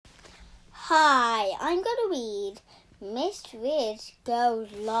Hi, I'm going to read Miss Riz Goes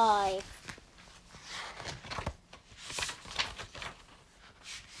Live.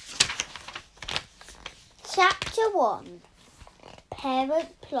 Chapter 1. Parent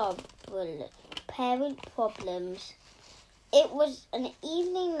Problems. It was an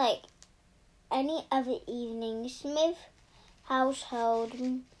evening like any other evening. Smith household.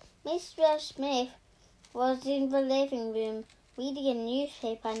 Mr. Smith was in the living room reading a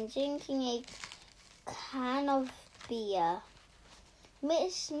newspaper and drinking a can of beer.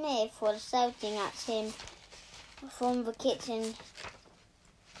 Miss Smith was shouting at him from the kitchen.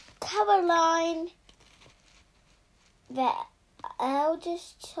 Caroline! The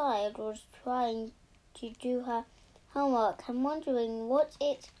eldest child was trying to do her homework and wondering what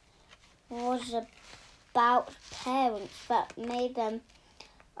it was about parents that made them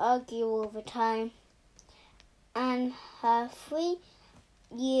argue all the time. And her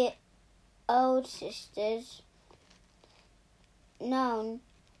 3-year-old sisters, known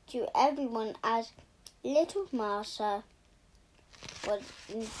to everyone as Little Marcia, was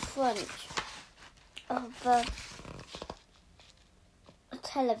in front of the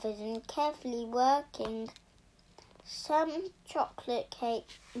television, carefully working some chocolate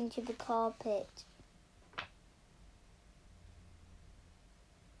cake into the carpet.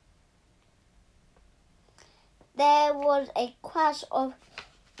 There was a crash of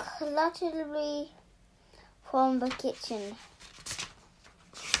cutlery from the kitchen.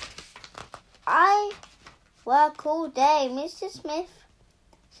 I work all day, Mr. Smith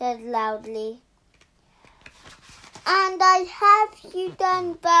said loudly. And I have you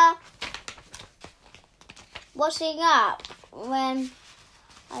done the washing up when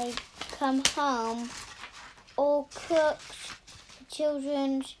I come home, or cooked the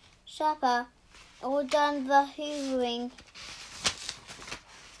children's supper, or done the hoovering,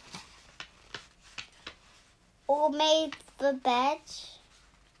 or made the bed?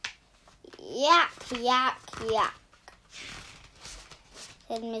 Yak, yak, yak,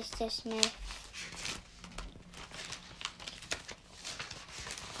 said Mr. Smith.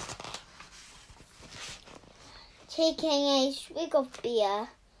 Taking a swig of beer.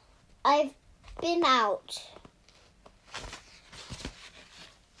 I've been out.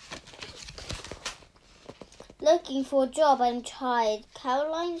 Looking for a job. I'm tired.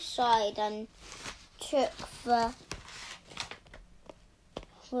 Caroline sighed and took the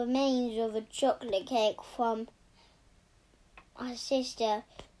remains of a chocolate cake from her sister,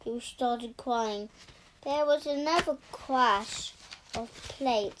 who started crying. There was another crash of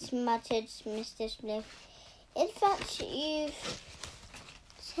plates, muttered Mr. Smith. In fact, you've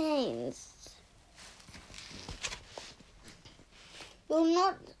changed. You're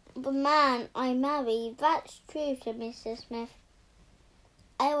not the man I married. That's true, said Mr. Smith.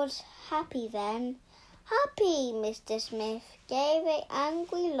 I was happy then. Happy, Mr. Smith gave an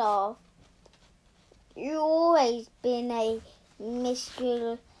angry laugh. You've always been a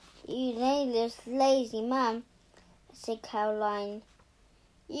miscellaneous, lazy man, said Caroline.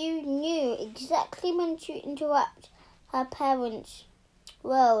 You knew exactly when to interrupt her parents'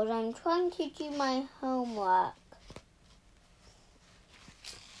 world. I'm trying to do my homework.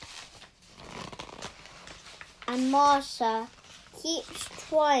 And Marcia keeps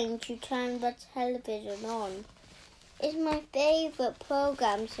trying to turn the television on. It's my favourite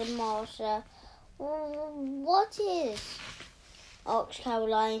program, said Marcia. What is? Asked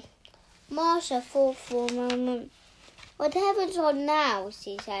Caroline. Marcia thought for a moment. Whatever's on now,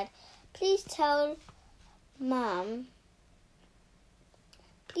 she said. Please tell Mum.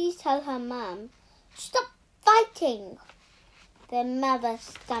 Please tell her Mum. Stop fighting. Their mother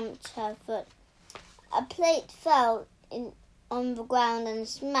stamped her foot. A plate fell on the ground and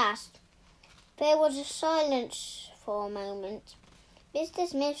smashed. There was a silence for a moment. Mr.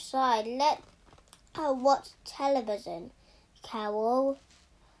 Smith sighed. Let her watch television, Carol,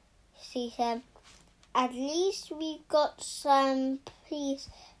 she said. At least we got some peace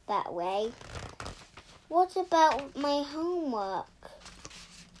that way. What about my homework?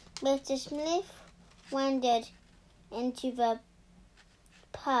 Mr. Smith wandered into the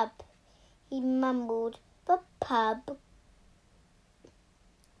pub. He mumbled, the pub.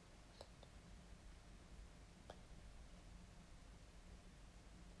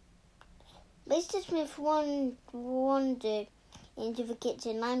 Mr. Smith wandered into the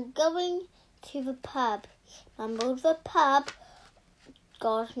kitchen. I'm going to the pub, mumbled. The pub,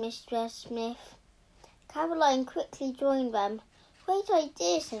 gasped Mr. Smith. Caroline quickly joined them. Great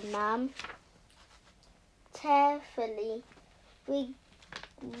idea, said Mum. Carefully, we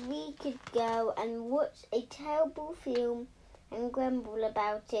could go and watch a terrible film and grumble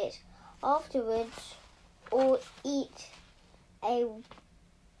about it. afterwards, or eat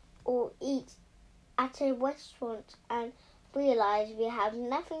at a restaurant and realize we have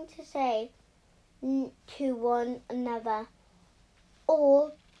nothing to say to one another,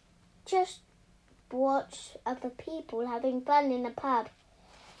 or just watch other people having fun in a pub.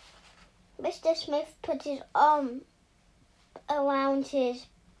 Mr. Smith put his arm around his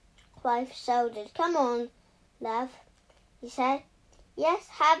wife's shoulders. "Come on, love," he said. "Yes,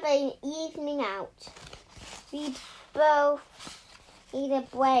 have an evening out. We both need a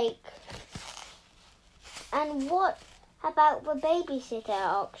break." "And what about the babysitter?"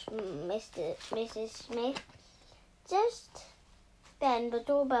 asked Mrs. Smith. Just then the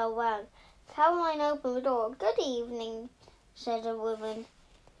doorbell rang. Caroline opened the door. "Good evening," said a woman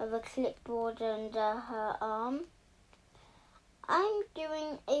with a clipboard under her arm. "I'm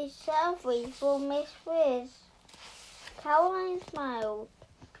doing a survey for Miss Wiz." Caroline smiled.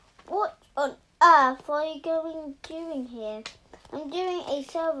 "What on earth are you doing here?" "I'm doing a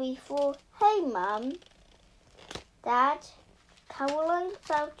survey for..." "Hey, Mum." "Dad," Caroline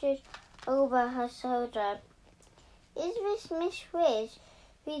shouted over her shoulder. "Is this Miss Wiz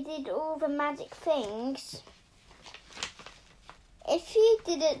who did all the magic things?" If you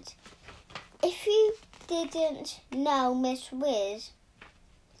didn't know Miss Wiz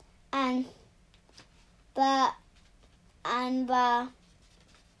and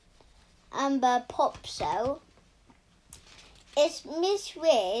the pop show, it's Miss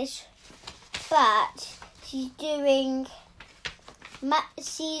Wiz, but she's doing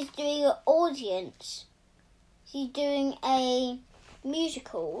an audience. She's doing a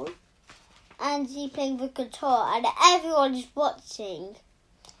musical, and she's playing the guitar, and everyone is watching.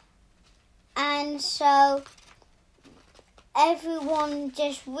 And so everyone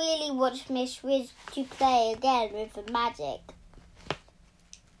just really wants Miss Wiz to play again with the magic.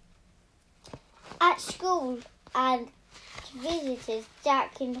 At school, and visitors,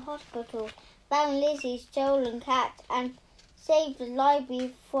 Jack in the hospital found Lizzie's stolen cat and saved the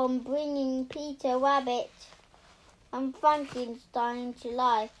library from bringing Peter Rabbit and Frankenstein to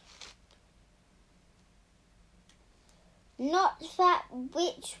life. "Not that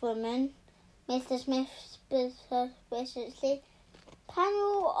witch woman," Mr. Smith suspiciously.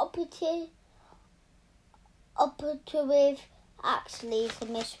 "Panel operative, actually," said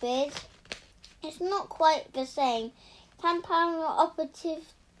Miss Wiz. "It's not quite the same." "Can panel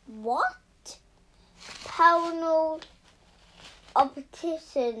operative..." "What?" "Panel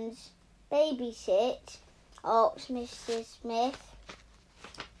operatives babysit?" asked Mrs. Smith.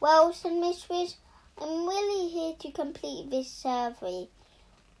 "Well," said Miss Wiz, "I'm really here to complete this survey."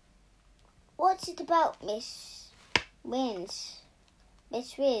 "What's it about, Miss Wiz?"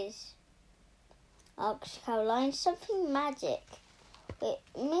 asked Caroline. "Something magic."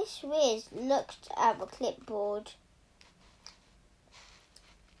 Miss Wiz looked at the clipboard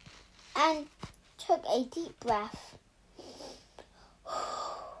and took a deep breath.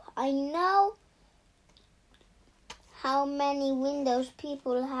 "I know how many windows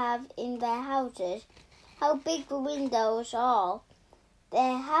people have in their houses, how big the windows are.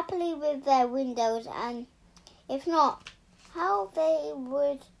 They're happy with their windows, and if not, how they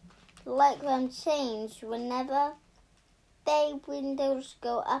would like them changed whenever their windows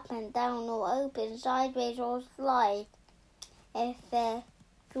go up and down or open sideways or slide if they're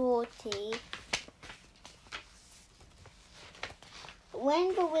naughty.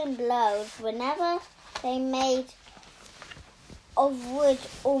 When the wind blows, whenever they're made of wood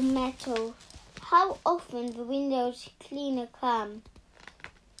or metal, how often the windows cleaner come,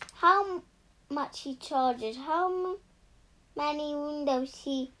 how much he charges, how many windows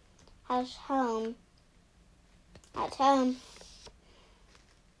he has at home.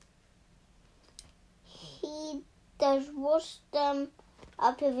 He does wash them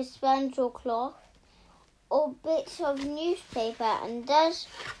up with a sponge or cloth or bits of newspaper, and does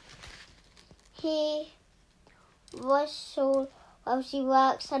he whistle while she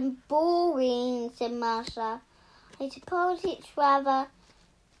works? And boring, said Martha. I suppose it's rather,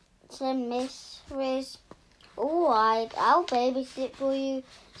 said Miss Wiz. All right, I'll babysit for you.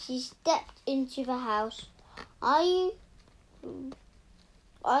 She stepped into the house. Are you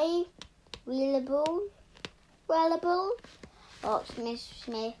reliable? Asked Miss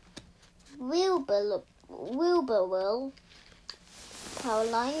Smith. Wilbur.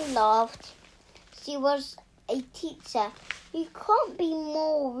 Caroline laughed. She was a teacher. You can't be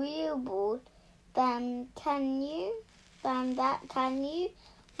more reliable than that, can you?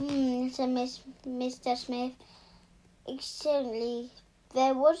 Said Mr. Smith. Excellently.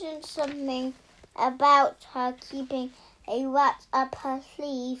 There wasn't something about her keeping a rat up her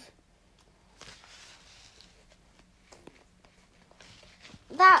sleeve.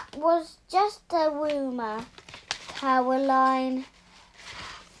 That was just a rumour. Caroline,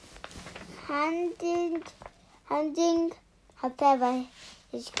 handing her father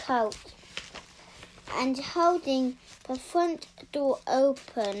his coat and holding the front door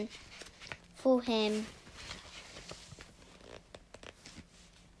open for him.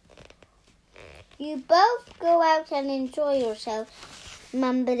 You both go out and enjoy yourself,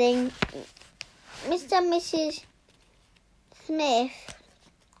 mumbling. Mr. and Mrs. Smith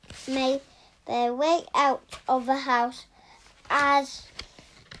made their way out of the house as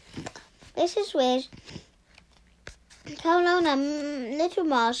Mrs. Wiz, Caroline and little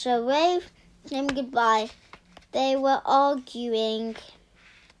Marcia waved them goodbye. They were arguing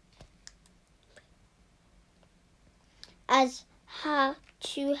as to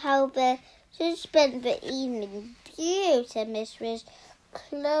how they should spend the evening. "You," said Miss Wiz,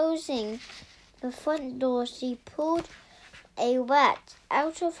 closing the front door. She pulled a rat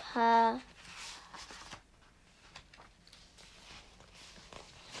out of her.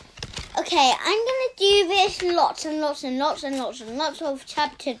 Okay, I'm going to do this lots of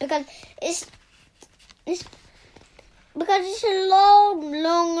chapters because it's a long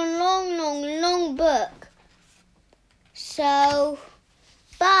book. So,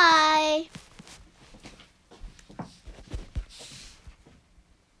 bye.